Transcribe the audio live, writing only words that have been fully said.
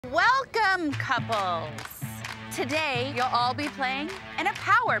Welcome, couples. Today, you'll all be playing in a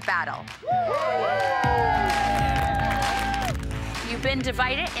power battle. You've been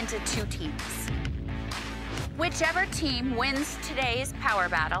divided into two teams. Whichever team wins today's power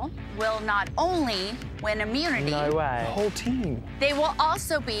battle will not only win immunity. No way. The whole team. They will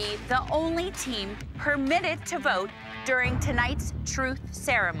also be the only team permitted to vote during tonight's truth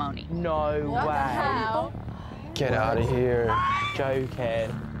ceremony. No way. Get out of here.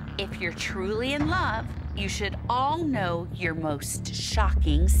 Joking. If you're truly in love, you should all know your most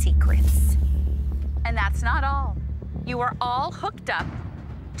shocking secrets. And that's not all. You are all hooked up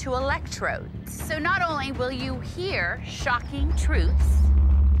to electrodes. So not only will you hear shocking truths,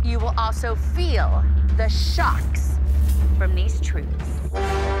 you will also feel the shocks from these truths.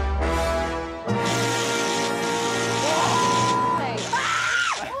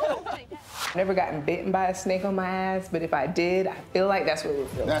 I've never gotten bitten by a snake on my ass, but if I did, I feel like that's what it would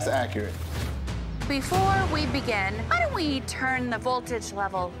feel like. That's accurate. Before we begin, why don't we turn the voltage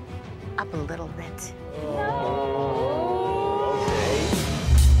level up a little bit?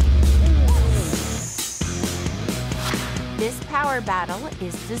 This power battle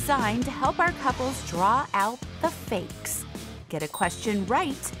is designed to help our couples draw out the fakes. Get a question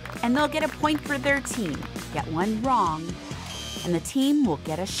right, and they'll get a point for their team. Get one wrong, and the team will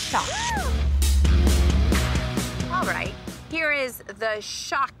get a shock. All right, here is the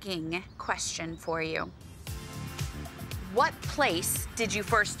shocking question for you. What place did you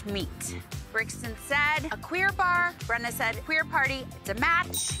first meet? Brixton said a queer bar. Brenna said queer party. It's a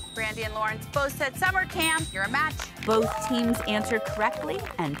match. Brandy and Lawrence both said summer camp. You're a match. Both teams answered correctly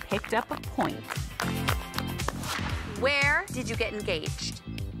and picked up a point. Where did you get engaged?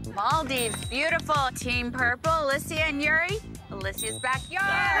 Maldives, beautiful. Team Purple, Alicia and Yuri. Alicia's backyard.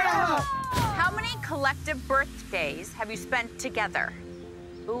 Yeah. How many collective birthdays have you spent together?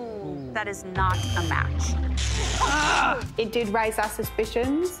 Ooh, that is not a match. It did raise our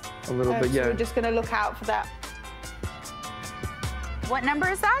suspicions. A little bit, yeah. So we're just going to look out for that. What number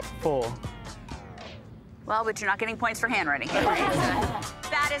is that? 4. Well, but you're not getting points for handwriting.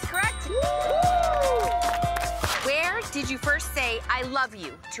 That is correct. Where did you first say I love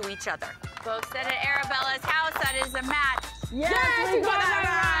you to each other? Both said at Arabella's house. That is a match. Yes, we got that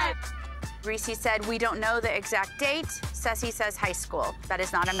right. Reese said we don't know the exact date. Ceci says high school. That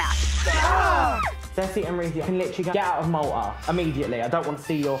is not a match. Ceci and Reese, you can literally get out of Malta immediately. I don't want to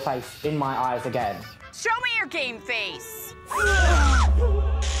see your face in my eyes again. Show me your game face.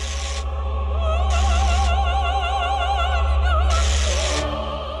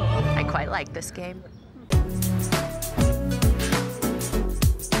 I quite like this game.